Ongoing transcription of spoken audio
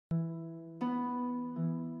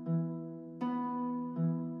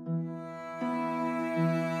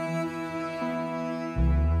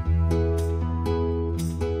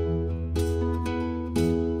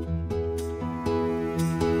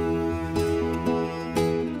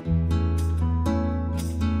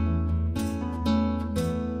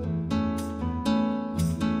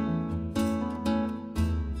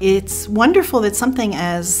It's wonderful that something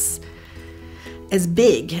as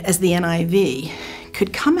big as the NIV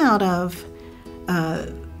could come out of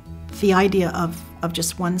the idea of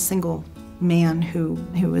just one single man who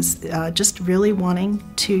was just really wanting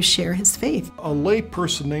to share his faith. A lay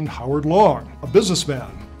person named Howard Long, a businessman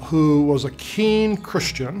who was a keen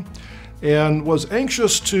Christian and was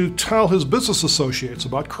anxious to tell his business associates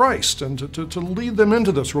about Christ and to lead them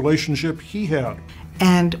into this relationship he had.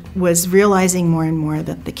 And was realizing more and more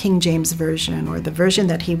that the King James Version, or the version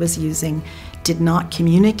that he was using, did not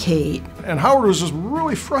communicate. And Howard was just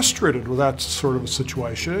really frustrated with that sort of a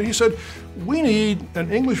situation. He said, we need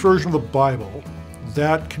an English version of the Bible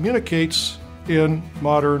that communicates in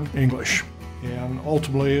modern English. And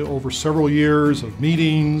ultimately, over several years of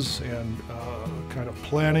meetings and kind of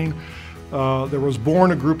planning, there was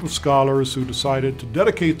born a group of scholars who decided to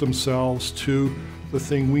dedicate themselves to the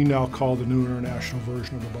thing we now call the New International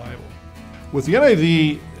Version of the Bible. With the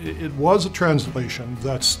NIV, it was a translation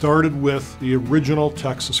that started with the original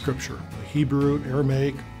text of Scripture, the Hebrew,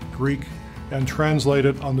 Aramaic, Greek, and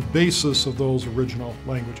translated on the basis of those original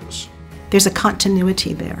languages. There's a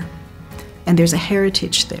continuity there, and there's a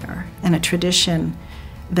heritage there, and a tradition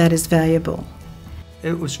that is valuable.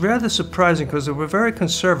 It was rather surprising because they were very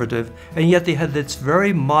conservative, and yet they had this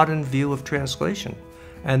very modern view of translation.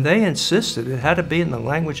 And they insisted it had to be in the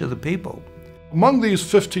language of the people. Among these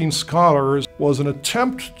 15 scholars was an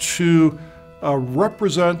attempt to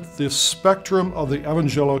represent the spectrum of the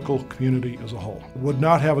evangelical community as a whole. It would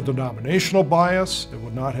not have a denominational bias, it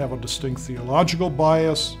would not have a distinct theological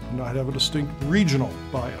bias, it would not have a distinct regional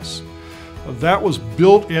bias. That was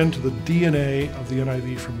built into the DNA of the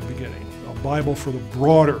NIV from the beginning, a Bible for the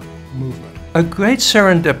broader movement. A great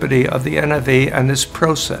serendipity of the NIV and this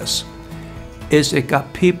process is it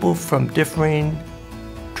got people from differing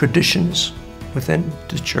traditions within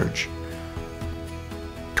the church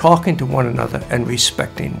talking to one another and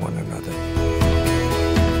respecting one another.